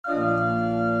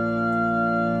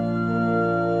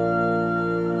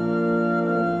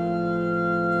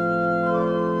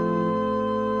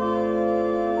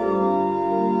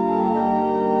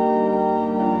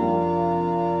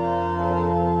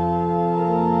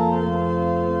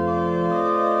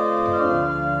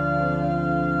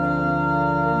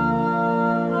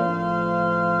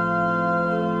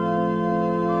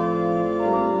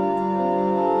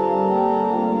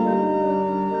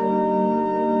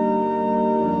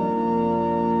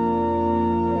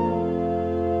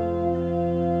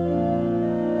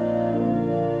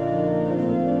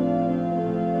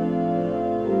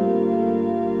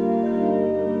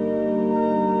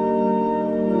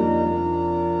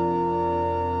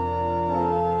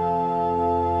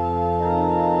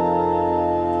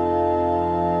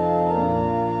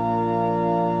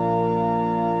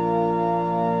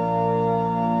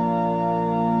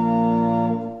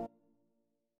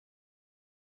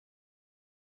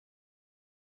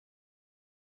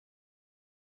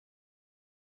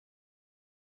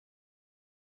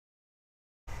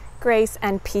Grace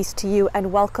and peace to you,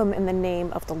 and welcome in the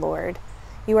name of the Lord.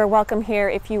 You are welcome here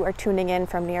if you are tuning in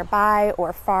from nearby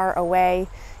or far away.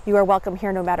 You are welcome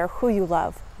here no matter who you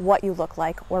love, what you look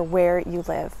like, or where you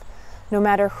live. No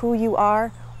matter who you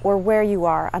are or where you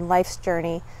are on life's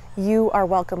journey, you are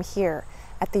welcome here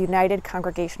at the United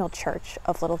Congregational Church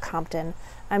of Little Compton.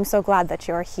 I'm so glad that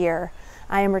you're here.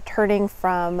 I am returning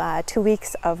from 2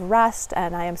 weeks of rest,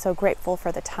 and I am so grateful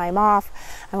for the time off.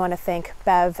 I want to thank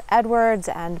Bev Edwards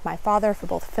and my father for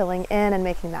both filling in and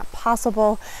making that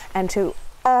possible, and to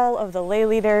all of the lay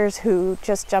leaders who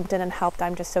just jumped in and helped.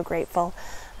 I'm just so grateful.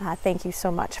 Thank you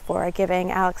so much for giving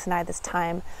Alex and I this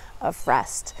time of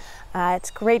rest.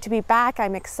 It's great to be back.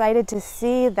 I'm excited to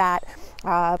see that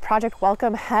Project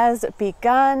Welcome has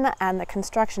begun and the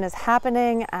construction is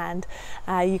happening, and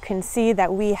you can see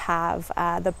that we have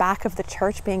the back of the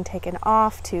church being taken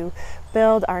off to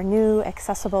build our new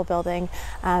accessible building,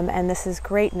 and this is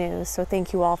great news, so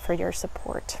thank you all for your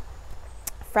support.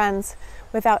 Friends,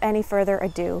 without any further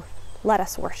ado, let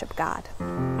us worship God.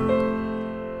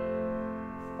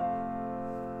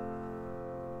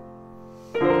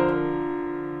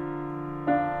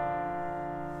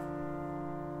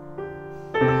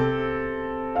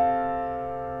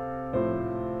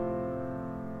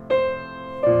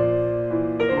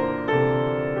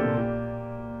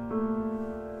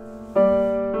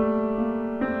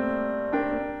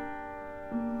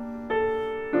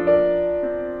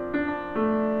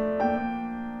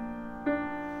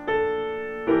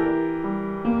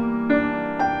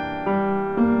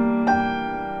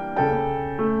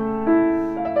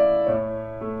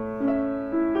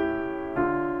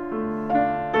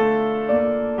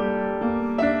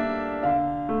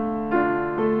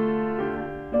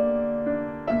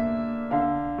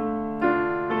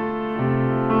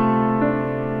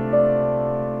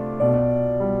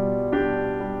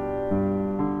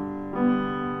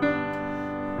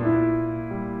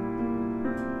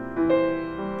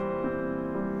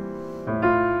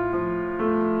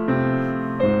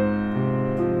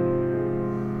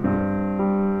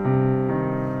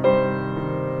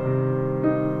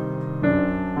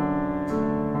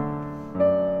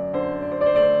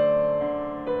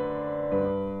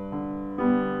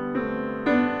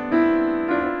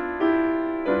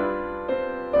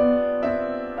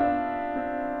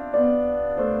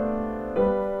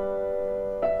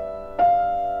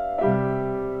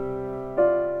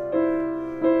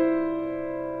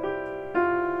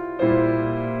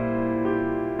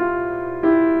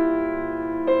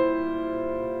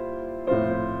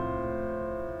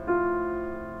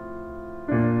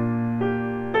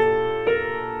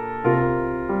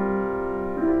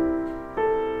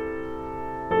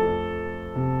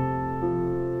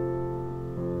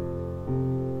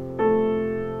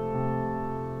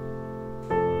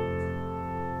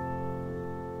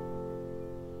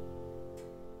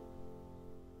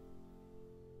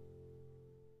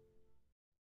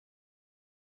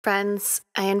 Friends,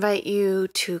 I invite you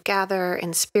to gather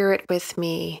in spirit with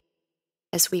me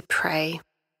as we pray.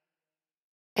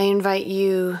 I invite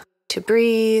you to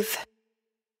breathe,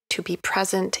 to be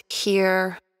present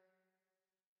here,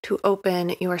 to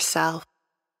open yourself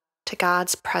to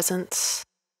God's presence,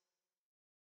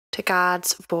 to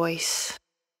God's voice,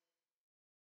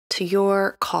 to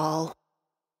your call.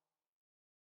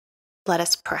 Let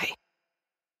us pray.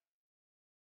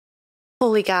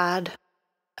 Holy God,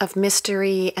 of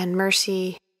mystery and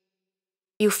mercy,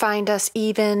 you find us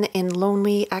even in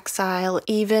lonely exile,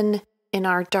 even in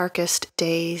our darkest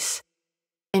days,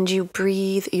 and you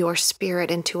breathe your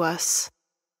Spirit into us.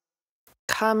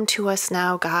 Come to us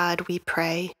now, God, we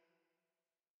pray.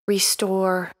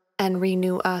 Restore and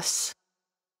renew us.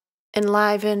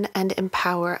 Enliven and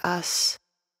empower us.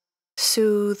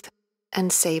 Soothe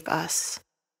and save us,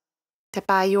 that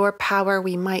by your power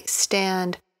we might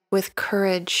stand with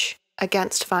courage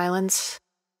against violence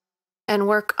and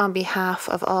work on behalf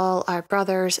of all our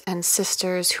brothers and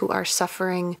sisters who are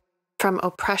suffering from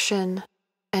oppression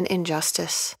and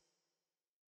injustice.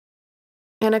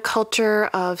 In a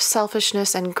culture of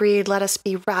selfishness and greed, let us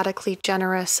be radically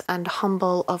generous and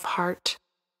humble of heart.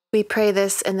 We pray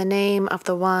this in the name of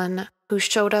the one who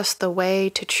showed us the way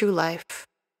to true life,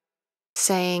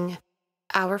 saying,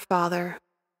 Our Father,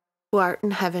 who art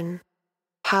in heaven,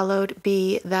 hallowed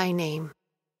be thy name.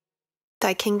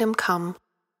 Thy kingdom come,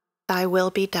 thy will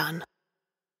be done,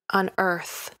 on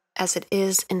earth as it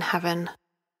is in heaven.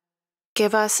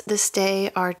 Give us this day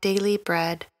our daily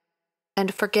bread,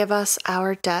 and forgive us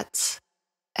our debts,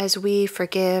 as we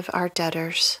forgive our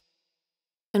debtors.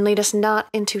 And lead us not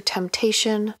into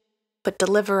temptation, but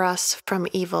deliver us from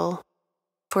evil.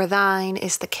 For thine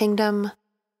is the kingdom,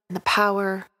 and the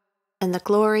power, and the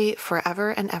glory forever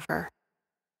and ever.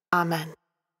 Amen.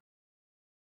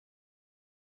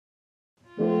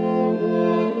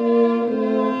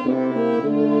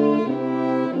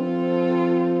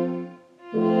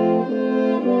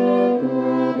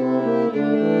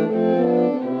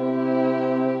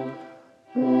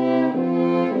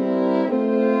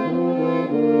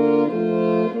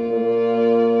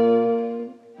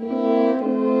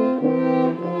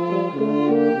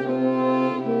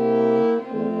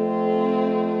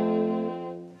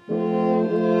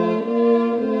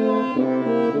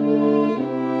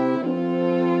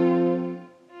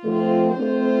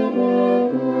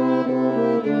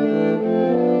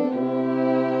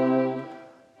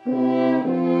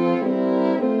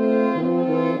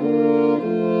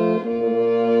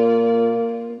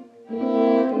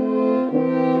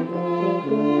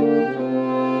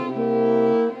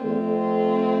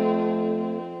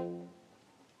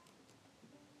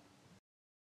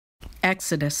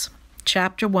 Exodus,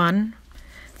 chapter 1,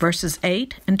 verses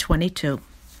 8 and 22.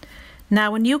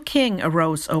 Now a new king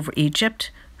arose over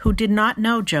Egypt, who did not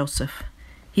know Joseph.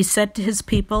 He said to his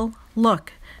people,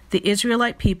 "Look, the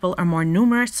Israelite people are more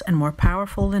numerous and more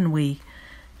powerful than we.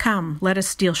 Come, let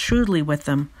us deal shrewdly with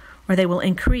them, or they will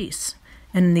increase,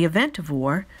 and in the event of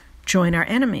war, join our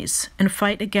enemies and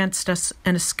fight against us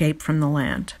and escape from the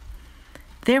land."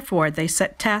 Therefore they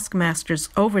set taskmasters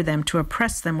over them to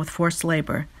oppress them with forced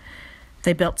labor.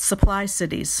 They built supply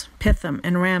cities, Pithom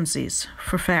and Ramses,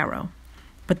 for Pharaoh.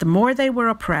 But the more they were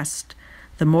oppressed,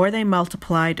 the more they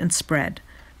multiplied and spread,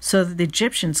 so that the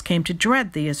Egyptians came to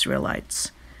dread the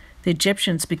Israelites. The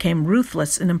Egyptians became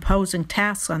ruthless in imposing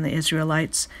tasks on the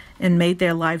Israelites and made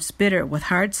their lives bitter with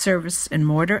hard service in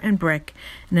mortar and brick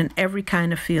and in every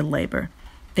kind of field labor.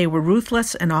 They were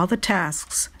ruthless in all the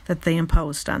tasks that they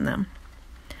imposed on them.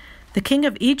 The king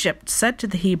of Egypt said to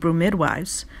the Hebrew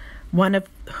midwives, one of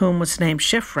whom was named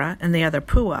Shiphrah and the other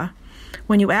Puah,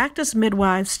 "When you act as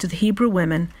midwives to the Hebrew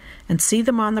women and see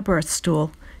them on the birth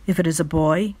stool, if it is a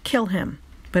boy, kill him,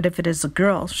 but if it is a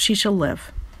girl, she shall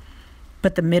live."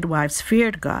 But the midwives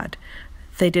feared God.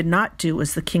 They did not do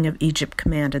as the king of Egypt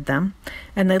commanded them,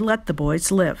 and they let the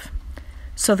boys live.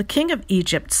 So the king of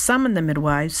Egypt summoned the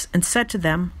midwives and said to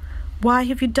them, "Why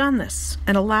have you done this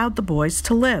and allowed the boys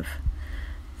to live?"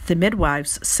 The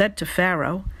midwives said to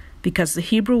Pharaoh, "Because the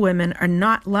Hebrew women are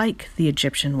not like the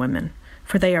Egyptian women,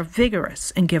 for they are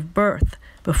vigorous and give birth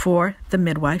before the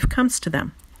midwife comes to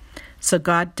them." So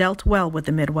God dealt well with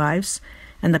the midwives,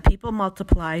 and the people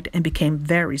multiplied and became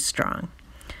very strong.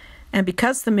 And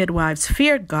because the midwives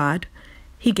feared God,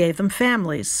 he gave them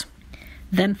families.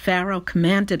 Then Pharaoh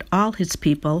commanded all his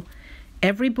people,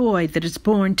 "Every boy that is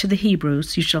born to the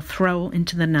Hebrews you shall throw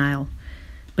into the Nile,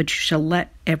 but you shall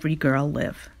let every girl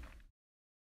live."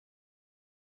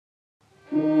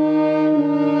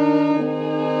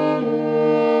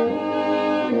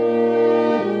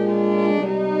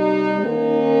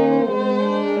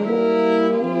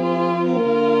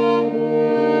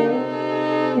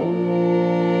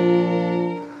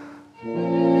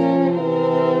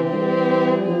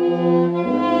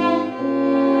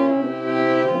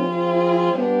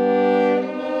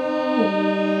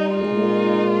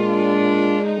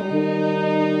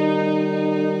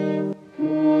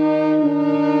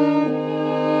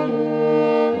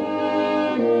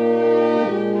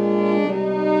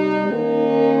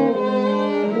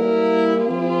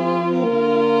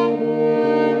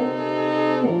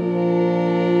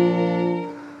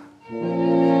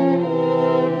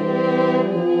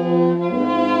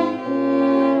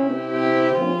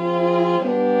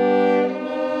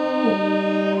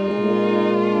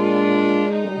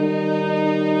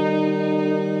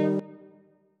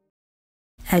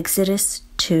 Exodus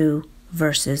 2,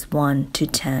 verses 1 to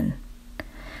 10.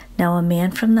 Now a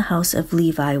man from the house of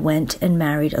Levi went and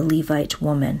married a Levite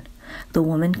woman. The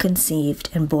woman conceived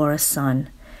and bore a son,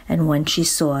 and when she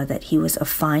saw that he was a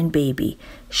fine baby,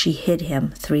 she hid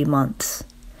him 3 months.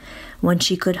 When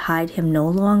she could hide him no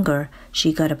longer,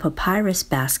 she got a papyrus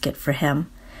basket for him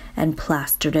and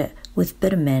plastered it with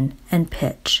bitumen and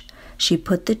pitch. She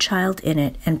put the child in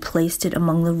it and placed it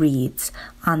among the reeds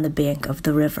on the bank of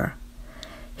the river.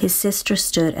 His sister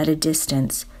stood at a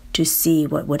distance to see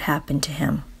what would happen to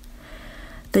him.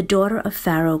 The daughter of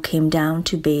Pharaoh came down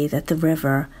to bathe at the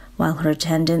river, while her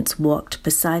attendants walked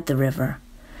beside the river.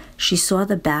 She saw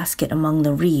the basket among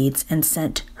the reeds and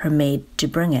sent her maid to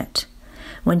bring it.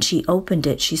 When she opened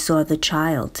it, she saw the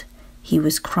child. He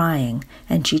was crying,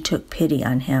 and she took pity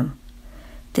on him.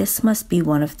 "This must be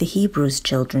one of the Hebrews'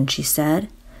 children," she said.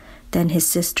 Then his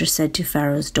sister said to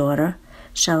Pharaoh's daughter,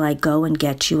 "Shall I go and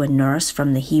get you a nurse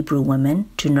from the Hebrew women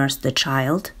to nurse the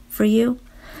child for you?"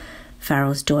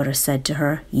 Pharaoh's daughter said to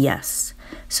her, "Yes."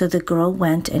 So the girl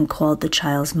went and called the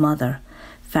child's mother.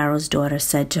 Pharaoh's daughter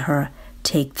said to her,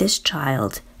 "Take this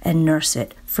child and nurse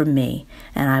it for me,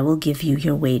 and I will give you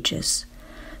your wages."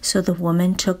 So the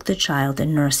woman took the child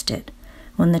and nursed it.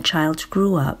 When the child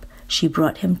grew up, she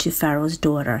brought him to Pharaoh's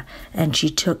daughter, and she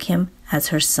took him as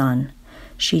her son.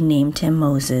 She named him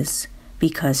Moses,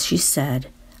 because she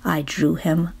said, "I drew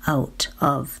him out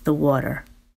of the water."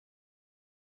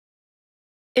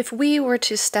 If we were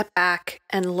to step back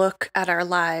and look at our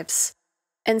lives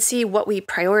and see what we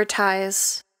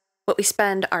prioritize, what we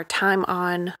spend our time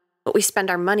on, what we spend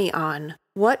our money on,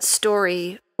 what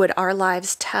story would our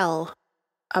lives tell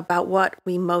about what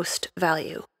we most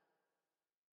value?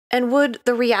 And would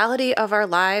the reality of our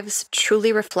lives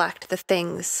truly reflect the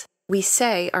things we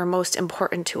say are most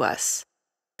important to us?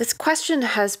 This question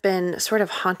has been sort of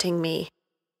haunting me,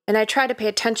 and I try to pay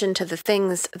attention to the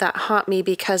things that haunt me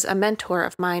because a mentor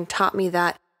of mine taught me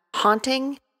that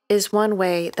haunting is one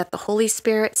way that the Holy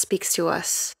Spirit speaks to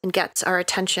us and gets our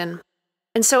attention.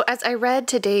 And so as I read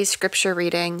today's scripture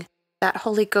reading, that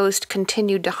Holy Ghost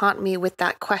continued to haunt me with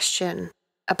that question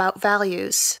about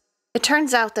values. It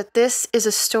turns out that this is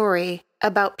a story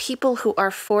about people who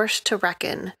are forced to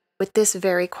reckon with this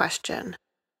very question.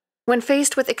 When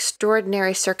faced with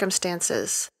extraordinary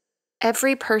circumstances,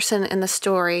 every person in the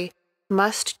story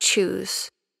must choose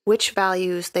which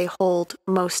values they hold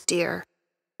most dear.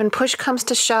 When push comes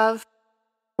to shove,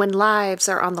 when lives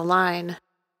are on the line,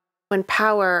 when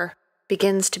power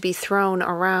begins to be thrown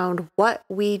around, what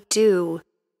we do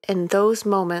in those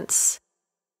moments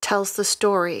tells the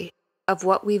story of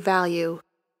what we value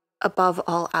above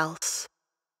all else.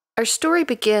 Our story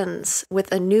begins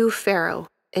with a new pharaoh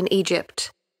in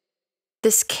Egypt.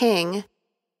 This king,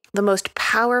 the most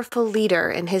powerful leader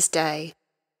in his day,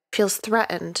 feels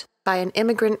threatened by an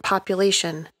immigrant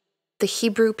population, the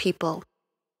Hebrew people.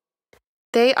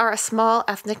 They are a small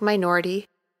ethnic minority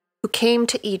who came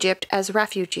to Egypt as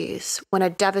refugees when a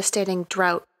devastating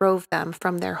drought drove them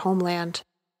from their homeland.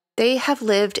 They have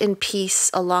lived in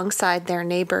peace alongside their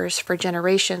neighbors for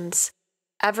generations,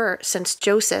 ever since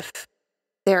Joseph,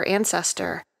 their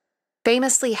ancestor,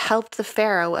 famously helped the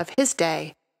pharaoh of his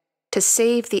day to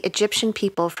save the Egyptian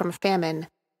people from famine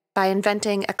by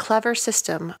inventing a clever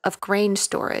system of grain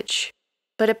storage.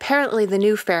 But apparently the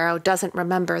new pharaoh doesn't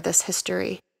remember this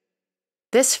history.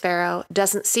 This pharaoh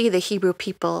doesn't see the Hebrew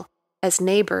people as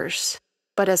neighbors,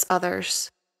 but as others,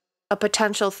 a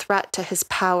potential threat to his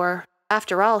power.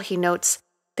 After all, he notes,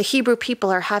 the Hebrew people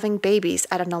are having babies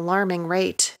at an alarming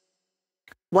rate.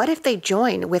 What if they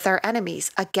join with our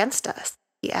enemies against us?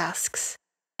 He asks.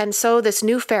 And so this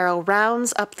new pharaoh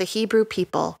rounds up the Hebrew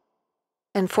people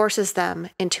and forces them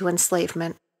into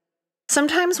enslavement.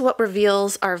 Sometimes what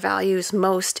reveals our values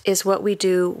most is what we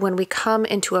do when we come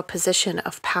into a position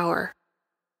of power.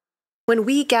 When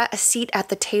we get a seat at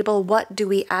the table, what do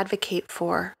we advocate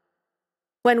for?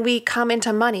 When we come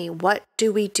into money, what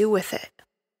do we do with it?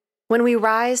 When we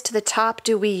rise to the top,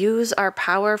 do we use our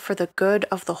power for the good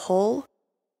of the whole,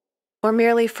 or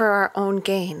merely for our own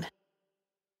gain?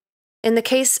 In the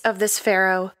case of this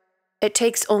pharaoh, it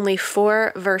takes only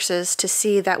 4 verses to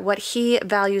see that what he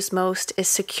values most is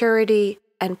security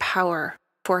and power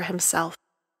for himself.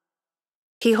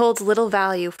 He holds little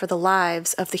value for the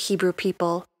lives of the Hebrew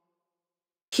people.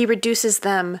 He reduces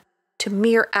them to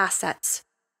mere assets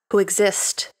who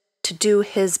exist to do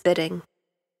his bidding.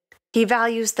 He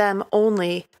values them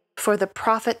only for the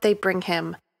profit they bring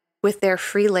him with their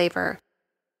free labor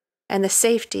and the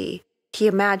safety he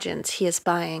imagines he is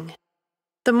buying.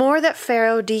 The more that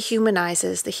Pharaoh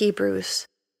dehumanizes the Hebrews,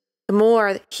 the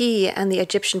more he and the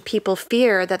Egyptian people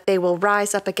fear that they will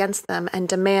rise up against them and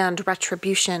demand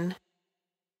retribution.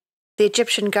 The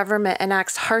Egyptian government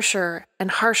enacts harsher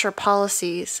and harsher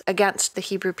policies against the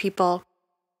Hebrew people,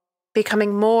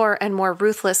 becoming more and more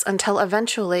ruthless until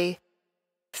eventually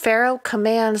Pharaoh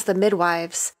commands the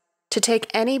midwives to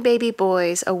take any baby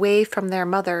boys away from their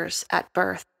mothers at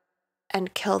birth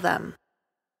and kill them.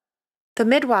 The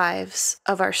midwives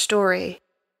of our story,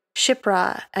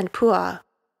 Shiphrah and Puah,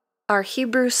 are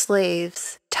Hebrew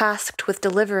slaves tasked with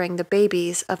delivering the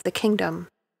babies of the kingdom.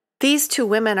 These 2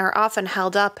 women are often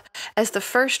held up as the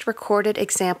first recorded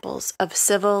examples of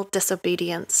civil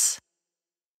disobedience.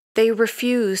 They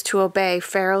refuse to obey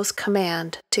Pharaoh's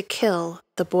command to kill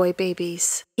the boy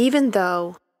babies, even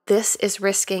though this is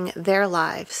risking their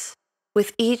lives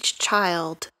with each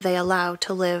child they allow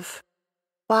to live.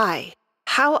 Why?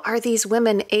 How are these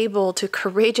women able to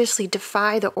courageously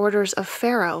defy the orders of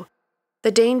Pharaoh,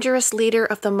 the dangerous leader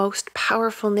of the most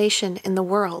powerful nation in the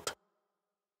world?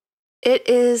 It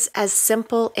is as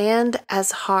simple and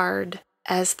as hard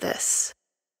as this: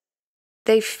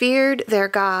 they feared their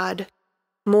God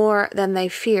more than they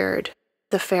feared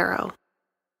the Pharaoh.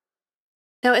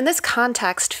 Now, in this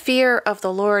context, fear of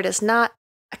the Lord is not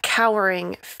a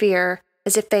cowering fear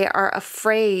as if they are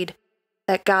afraid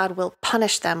that God will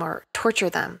punish them or torture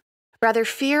them. Rather,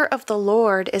 fear of the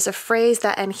Lord is a phrase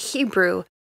that in Hebrew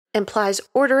implies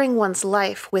ordering one's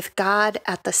life with God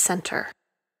at the center.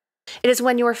 It is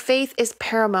when your faith is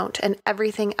paramount and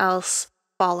everything else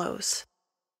follows.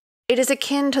 It is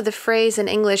akin to the phrase in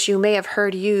English you may have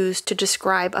heard used to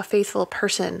describe a faithful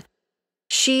person: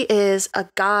 she is a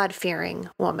God-fearing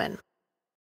woman.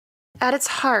 At its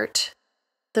heart,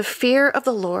 the fear of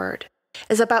the Lord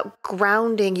is about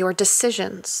grounding your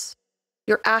decisions,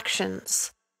 your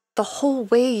actions, the whole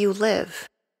way you live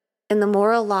in the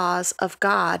moral laws of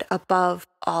God above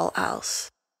all else.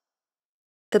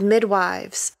 The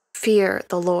midwives fear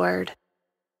the Lord.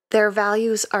 Their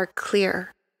values are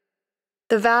clear.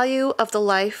 The value of the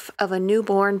life of a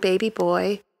newborn baby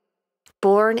boy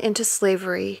born into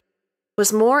slavery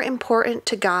was more important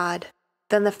to God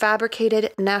than the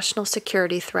fabricated national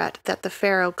security threat that the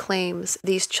Pharaoh claims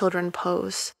these children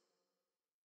pose.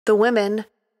 The women,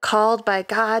 called by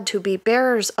God to be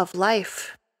bearers of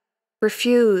life,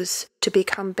 refuse to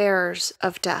become bearers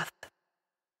of death.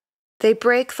 They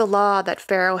break the law that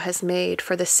Pharaoh has made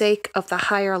for the sake of the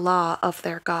higher law of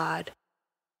their God.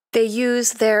 They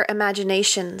use their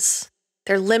imaginations,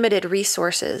 their limited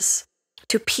resources,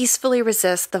 to peacefully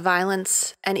resist the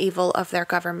violence and evil of their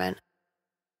government.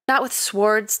 Not with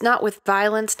swords, not with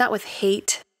violence, not with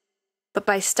hate, but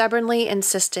by stubbornly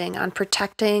insisting on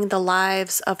protecting the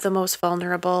lives of the most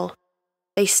vulnerable.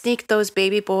 They sneak those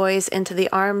baby boys into the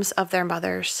arms of their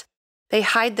mothers. They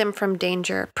hide them from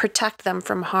danger, protect them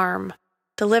from harm,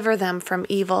 deliver them from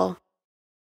evil.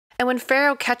 And when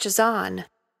Pharaoh catches on,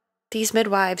 these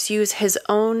midwives use his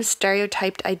own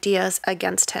stereotyped ideas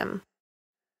against him.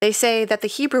 They say that the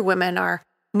Hebrew women are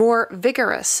more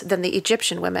vigorous than the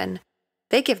Egyptian women.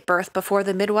 They give birth before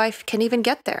the midwife can even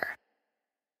get there.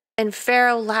 And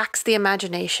Pharaoh lacks the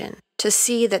imagination to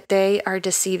see that they are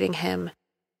deceiving him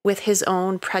with his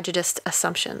own prejudiced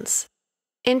assumptions.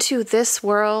 Into this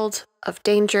world of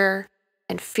danger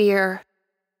and fear,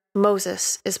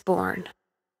 Moses is born.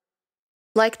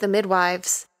 Like the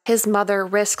midwives, his mother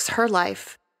risks her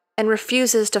life and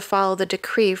refuses to follow the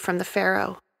decree from the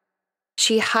Pharaoh.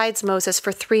 She hides Moses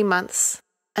for 3 months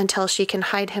until she can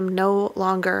hide him no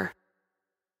longer.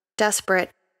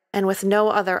 Desperate and with no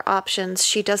other options,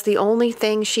 she does the only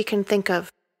thing she can think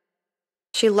of.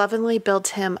 She lovingly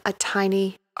builds him a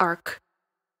tiny ark.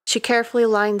 She carefully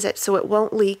lines it so it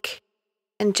won't leak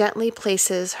and gently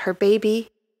places her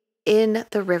baby in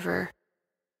the river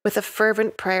with a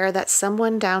fervent prayer that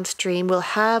someone downstream will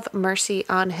have mercy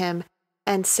on him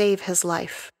and save his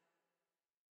life.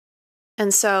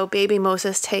 And so baby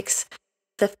Moses takes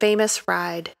the famous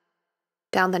ride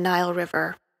down the Nile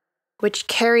River, which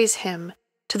carries him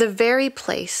to the very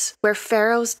place where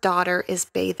Pharaoh's daughter is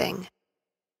bathing.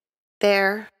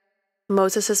 There,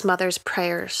 Moses' mother's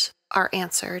prayers are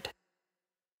answered.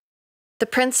 The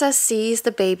princess sees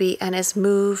the baby and is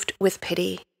moved with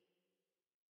pity.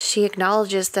 She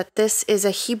acknowledges that this is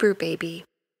a Hebrew baby.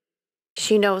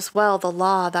 She knows well the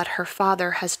law that her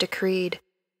father has decreed,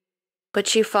 but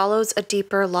she follows a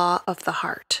deeper law of the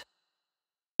heart.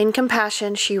 In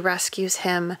compassion, she rescues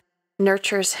him,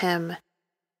 nurtures him,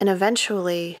 and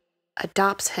eventually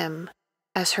adopts him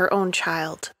as her own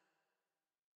child.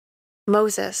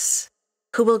 Moses,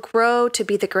 who will grow to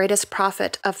be the greatest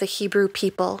prophet of the Hebrew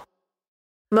people.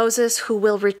 Moses, who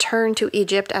will return to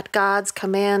Egypt at God's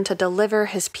command to deliver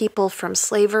his people from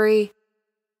slavery.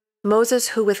 Moses,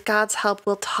 who with God's help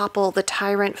will topple the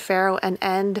tyrant Pharaoh and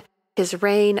end his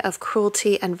reign of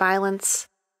cruelty and violence.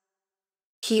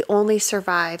 He only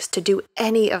survives to do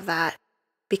any of that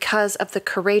because of the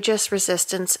courageous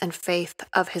resistance and faith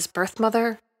of his birth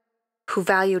mother, who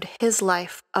valued his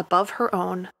life above her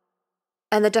own,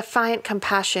 and the defiant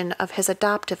compassion of his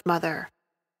adoptive mother,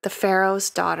 the Pharaoh's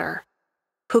daughter,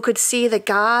 who could see the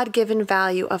God-given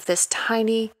value of this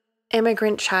tiny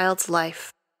immigrant child's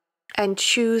life and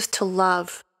choose to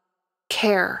love,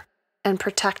 care, and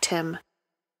protect him,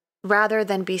 rather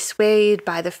than be swayed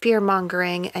by the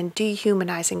fear-mongering and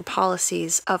dehumanizing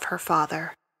policies of her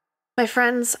father. My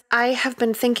friends, I have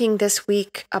been thinking this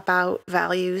week about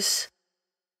values.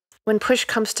 When push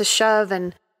comes to shove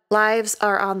and lives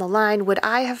are on the line, would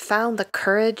I have found the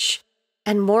courage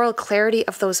and moral clarity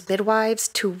of those midwives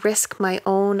to risk my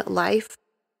own life,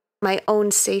 my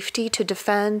own safety to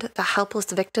defend the helpless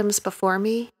victims before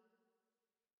me?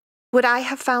 Would I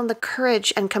have found the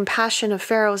courage and compassion of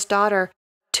Pharaoh's daughter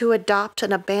to adopt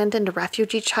an abandoned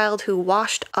refugee child who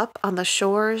washed up on the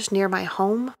shores near my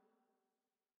home?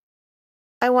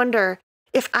 I wonder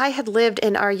if I had lived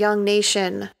in our young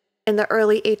nation in the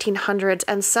early 1800s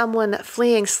and someone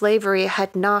fleeing slavery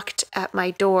had knocked at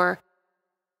my door,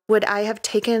 would I have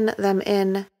taken them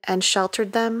in and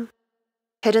sheltered them,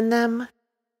 hidden them,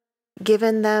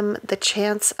 given them the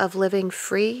chance of living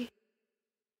free?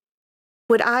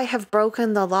 Would I have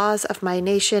broken the laws of my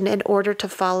nation in order to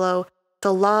follow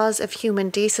the laws of human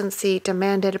decency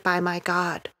demanded by my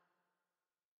God?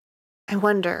 I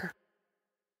wonder,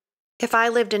 if I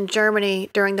lived in Germany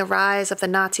during the rise of the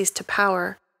Nazis to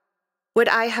power, would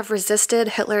I have resisted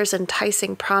Hitler's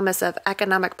enticing promise of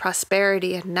economic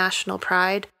prosperity and national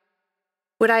pride?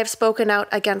 Would I have spoken out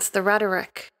against the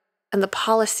rhetoric and the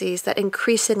policies that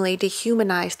increasingly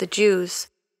dehumanize the Jews,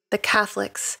 the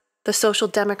Catholics, the Social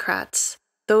Democrats,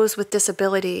 those with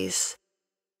disabilities?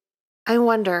 I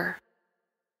wonder,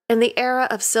 in the era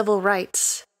of civil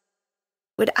rights,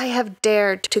 would I have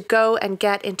dared to go and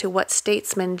get into what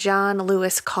statesman John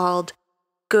Lewis called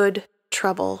good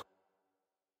trouble,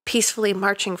 peacefully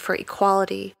marching for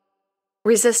equality,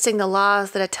 resisting the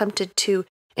laws that attempted to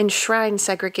enshrine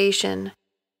segregation,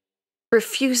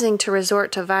 refusing to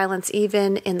resort to violence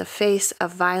even in the face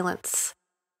of violence?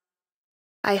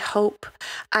 I hope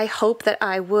that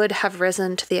I would have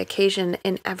risen to the occasion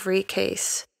in every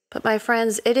case. But my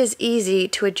friends, it is easy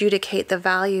to adjudicate the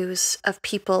values of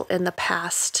people in the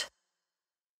past.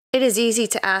 It is easy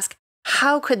to ask,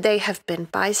 how could they have been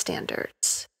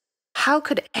bystanders? How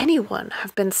could anyone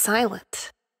have been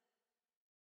silent?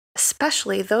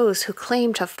 Especially those who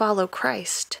claim to follow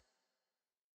Christ.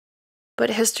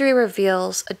 But history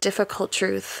reveals a difficult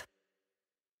truth.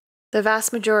 The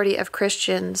vast majority of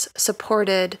Christians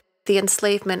supported the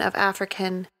enslavement of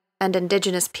African and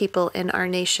indigenous people in our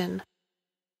nation.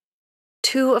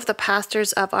 2 of the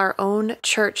pastors of our own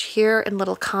church here in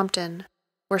Little Compton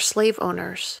were slave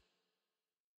owners.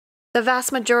 The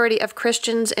vast majority of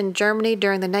Christians in Germany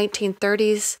during the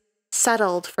 1930s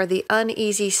settled for the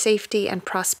uneasy safety and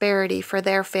prosperity for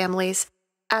their families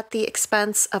at the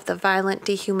expense of the violent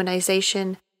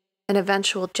dehumanization and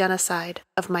eventual genocide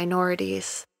of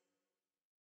minorities.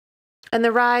 And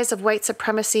the rise of white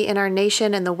supremacy in our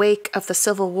nation in the wake of the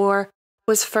Civil War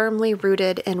was firmly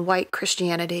rooted in white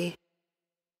Christianity.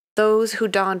 Those who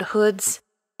donned hoods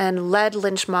and led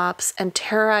lynch mobs and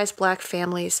terrorized black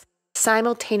families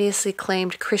simultaneously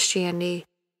claimed Christianity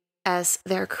as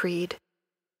their creed.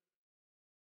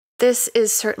 This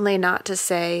is certainly not to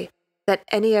say that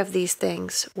any of these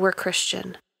things were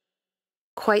Christian.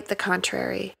 Quite the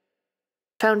contrary.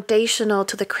 Foundational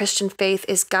to the Christian faith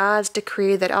is God's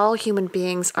decree that all human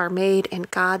beings are made in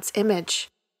God's image,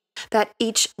 that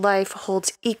each life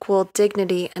holds equal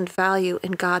dignity and value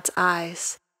in God's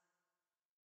eyes,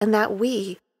 and that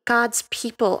we, God's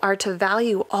people, are to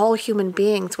value all human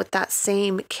beings with that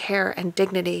same care and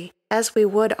dignity as we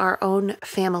would our own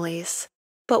families.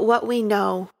 But what we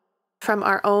know from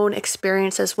our own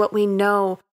experiences, what we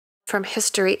know from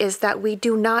history, is that we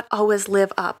do not always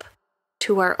live up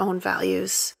to our own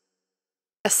values,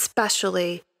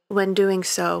 especially when doing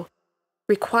so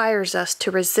requires us to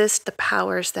resist the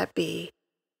powers that be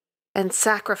and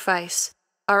sacrifice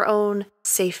our own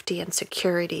safety and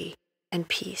security and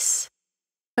peace.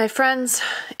 My friends,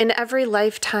 in every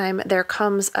lifetime there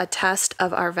comes a test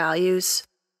of our values,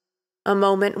 a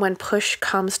moment when push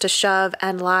comes to shove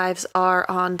and lives are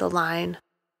on the line,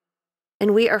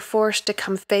 and we are forced to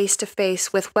come face to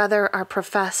face with whether our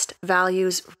professed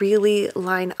values really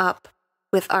line up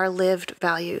with our lived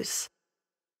values.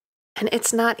 And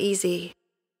it's not easy.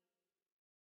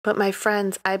 But my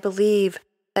friends, I believe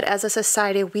that as a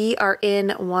society we are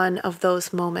in one of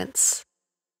those moments.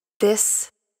 This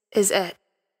is it.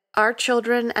 Our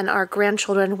children and our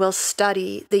grandchildren will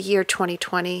study the year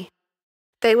 2020.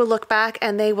 They will look back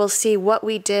and they will see what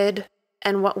we did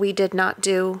and what we did not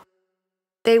do.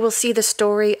 They will see the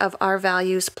story of our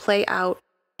values play out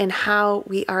in how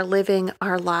we are living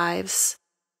our lives,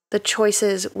 the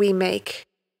choices we make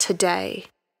today.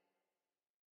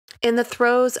 In the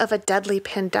throes of a deadly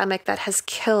pandemic that has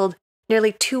killed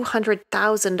nearly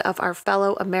 200,000 of our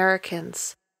fellow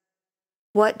Americans,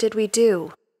 what did we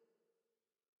do?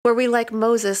 Were we like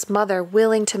Moses' mother,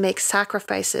 willing to make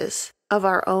sacrifices of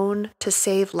our own to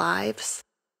save lives?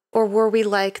 Or were we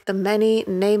like the many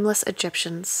nameless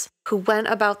Egyptians who went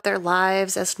about their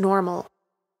lives as normal,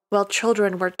 while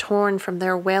children were torn from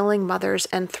their wailing mothers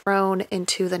and thrown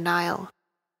into the Nile?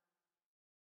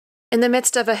 In the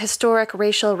midst of a historic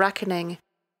racial reckoning,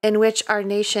 in which our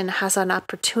nation has an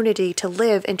opportunity to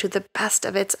live into the best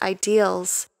of its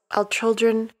ideals, our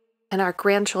children and our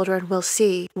grandchildren will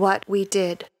see what we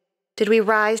did. Did we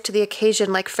rise to the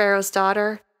occasion like Pharaoh's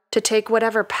daughter, to take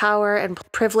whatever power and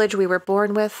privilege we were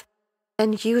born with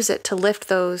and use it to lift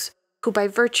those who, by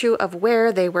virtue of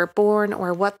where they were born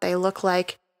or what they look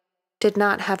like, did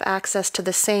not have access to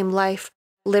the same life,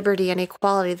 liberty, and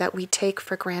equality that we take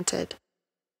for granted?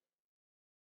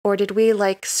 Or did we,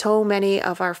 like so many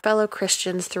of our fellow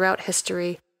Christians throughout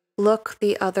history, look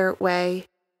the other way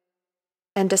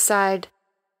and decide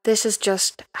this is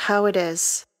just how it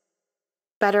is?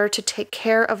 Better to take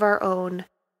care of our own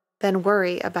than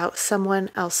worry about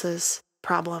someone else's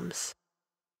problems.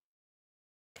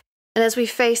 And as we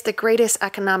face the greatest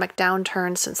economic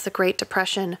downturn since the Great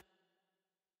Depression,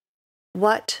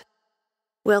 what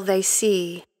will they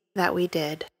see that we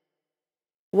did?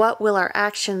 What will our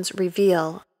actions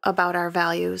reveal about our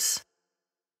values?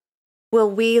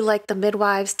 Will we, like the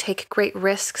midwives, take great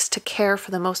risks to care for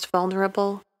the most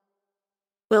vulnerable?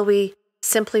 Will we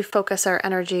simply focus our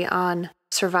energy on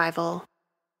survival,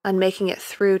 on making it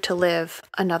through to live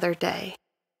another day?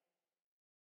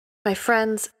 My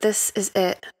friends, this is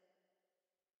it.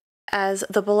 As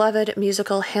the beloved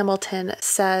musical Hamilton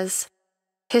says,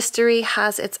 history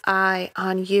has its eye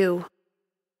on you,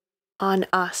 on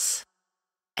us.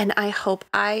 And I hope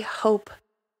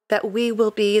that we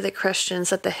will be the Christians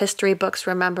that the history books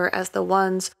remember as the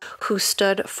ones who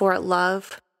stood for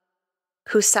love,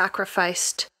 who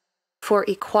sacrificed for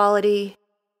equality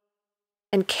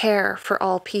and care for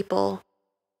all people,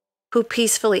 who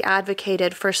peacefully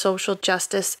advocated for social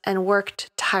justice and worked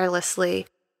tirelessly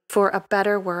for a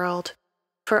better world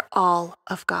for all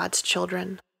of God's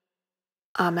children.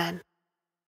 Amen.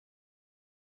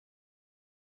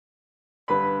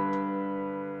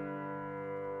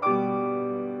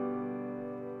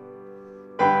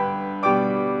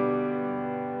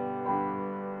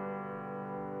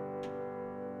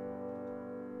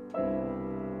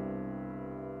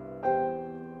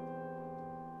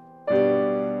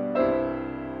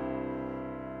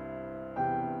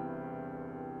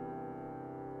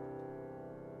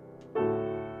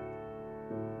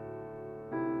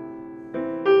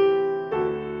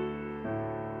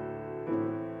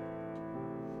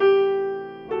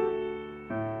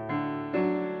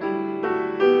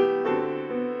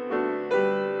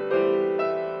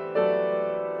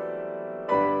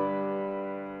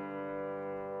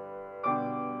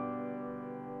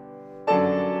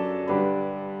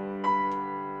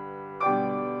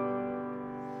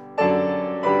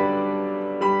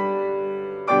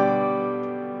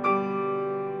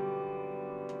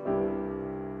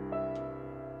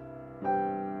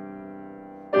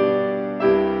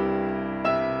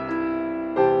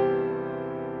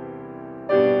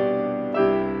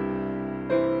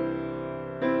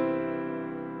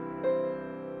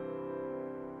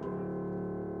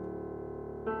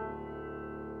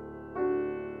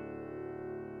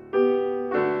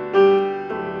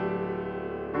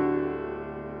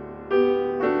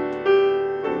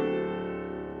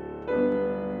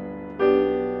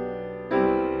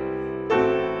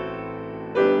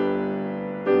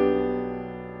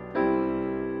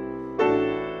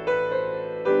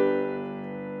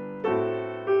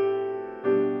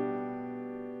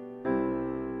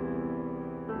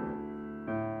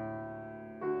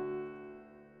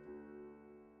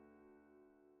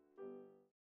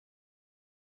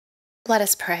 Let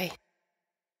us pray.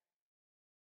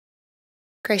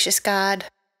 Gracious God,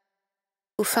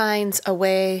 who finds a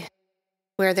way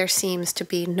where there seems to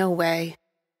be no way,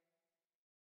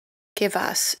 give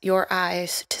us your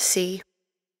eyes to see,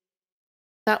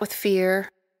 not with fear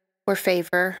or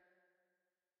favor,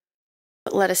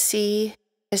 but let us see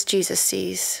as Jesus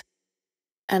sees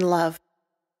and love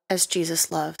as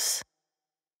Jesus loves.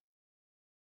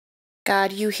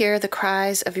 God, you hear the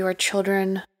cries of your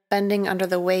children bending under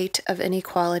the weight of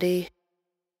inequality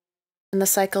and the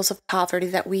cycles of poverty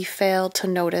that we fail to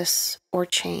notice or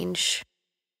change.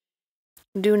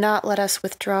 Do not let us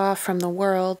withdraw from the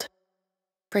world.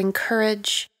 Bring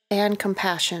courage and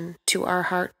compassion to our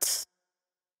hearts.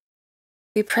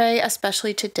 We pray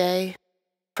especially today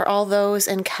for all those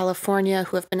in California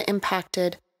who have been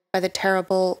impacted by the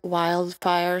terrible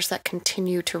wildfires that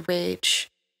continue to rage.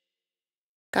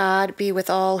 God, be with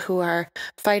all who are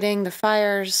fighting the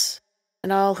fires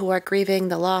and all who are grieving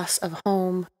the loss of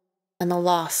home and the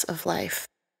loss of life.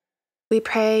 We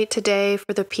pray today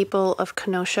for the people of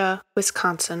Kenosha,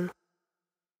 Wisconsin,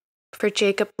 for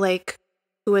Jacob Blake,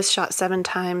 who was shot 7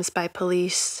 times by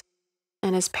police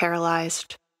and is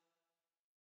paralyzed.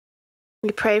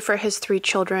 We pray for his 3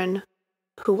 children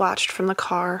who watched from the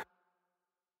car.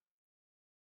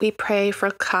 We pray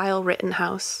for Kyle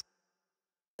Rittenhouse,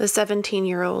 the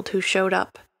 17-year-old who showed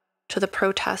up to the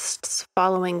protests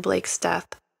following Blake's death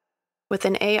with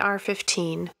an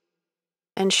AR-15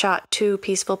 and shot 2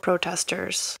 peaceful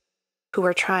protesters who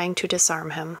were trying to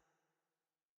disarm him.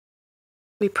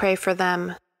 We pray for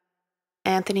them,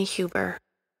 Anthony Huber,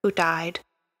 who died,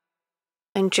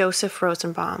 and Joseph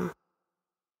Rosenbaum,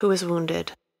 who was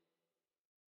wounded.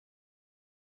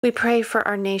 We pray for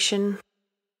our nation,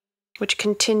 which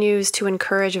continues to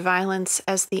encourage violence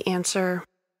as the answer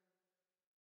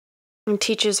and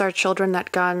teaches our children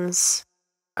that guns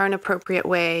are an appropriate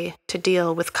way to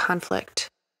deal with conflict.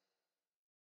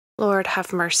 Lord,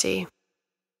 have mercy.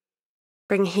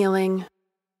 Bring healing,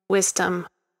 wisdom,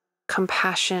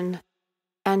 compassion,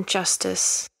 and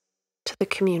justice to the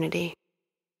community.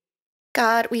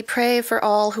 God, we pray for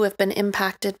all who have been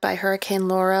impacted by Hurricane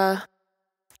Laura,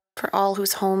 for all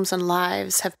whose homes and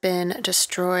lives have been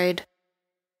destroyed.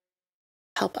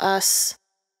 Help us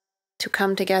to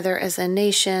come together as a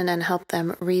nation and help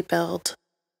them rebuild.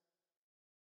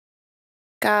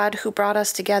 God, who brought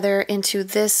us together into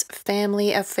this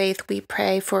family of faith, we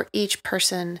pray for each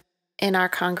person in our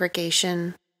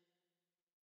congregation.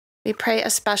 We pray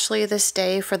especially this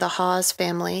day for the Hawes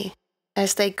family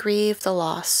as they grieve the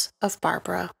loss of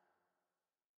Barbara.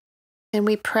 And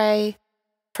we pray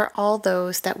for all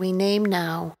those that we name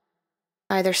now,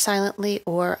 either silently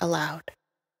or aloud.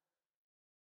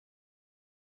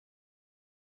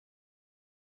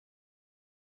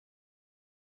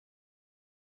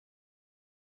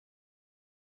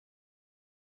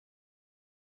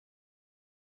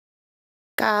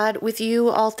 God, with you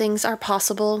all things are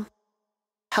possible.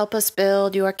 Help us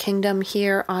build your kingdom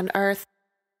here on earth,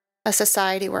 a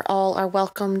society where all are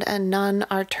welcomed and none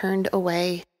are turned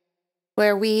away,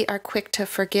 where we are quick to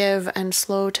forgive and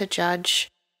slow to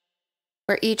judge,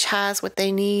 where each has what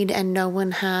they need and no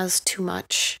one has too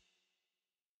much.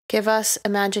 Give us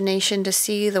imagination to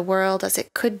see the world as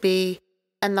it could be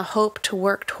and the hope to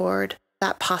work toward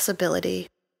that possibility.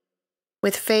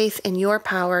 With faith in your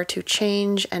power to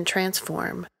change and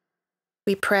transform,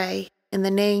 we pray in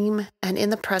the name and in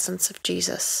the presence of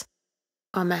Jesus.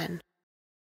 Amen.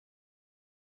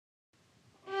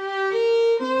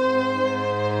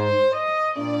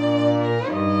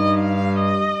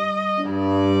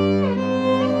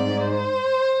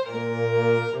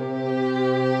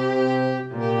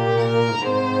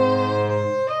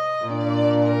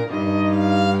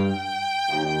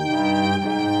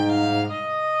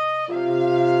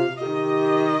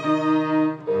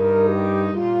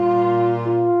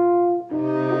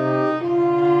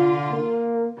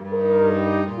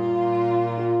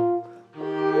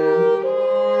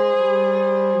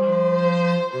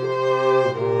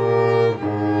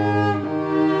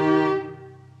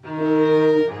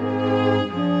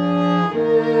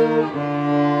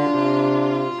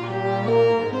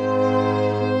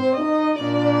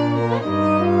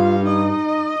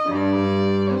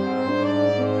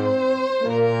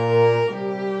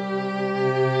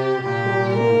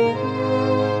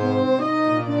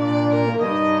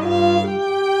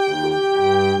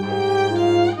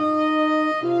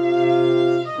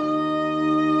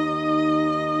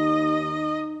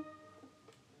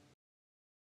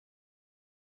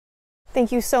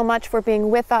 Thank you so much for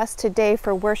being with us today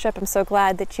for worship. I'm so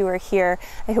glad that you are here.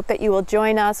 I hope that you will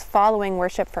join us following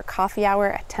worship for coffee hour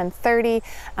at 10:30.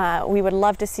 We would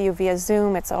love to see you via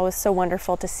Zoom. It's always so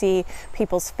wonderful to see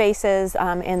people's faces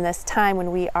in this time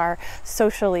when we are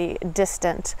socially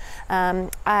distant.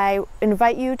 I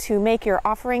invite you to make your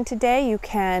offering today. You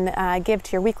can give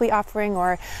to your weekly offering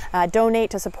or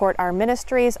donate to support our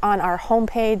ministries on our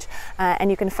homepage, and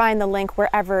you can find the link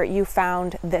wherever you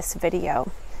found this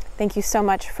video. Thank you so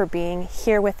much for being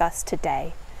here with us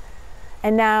today.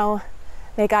 And now,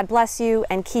 may God bless you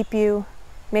and keep you.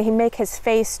 May He make His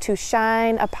face to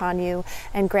shine upon you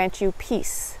and grant you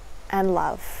peace and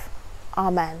love.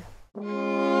 Amen.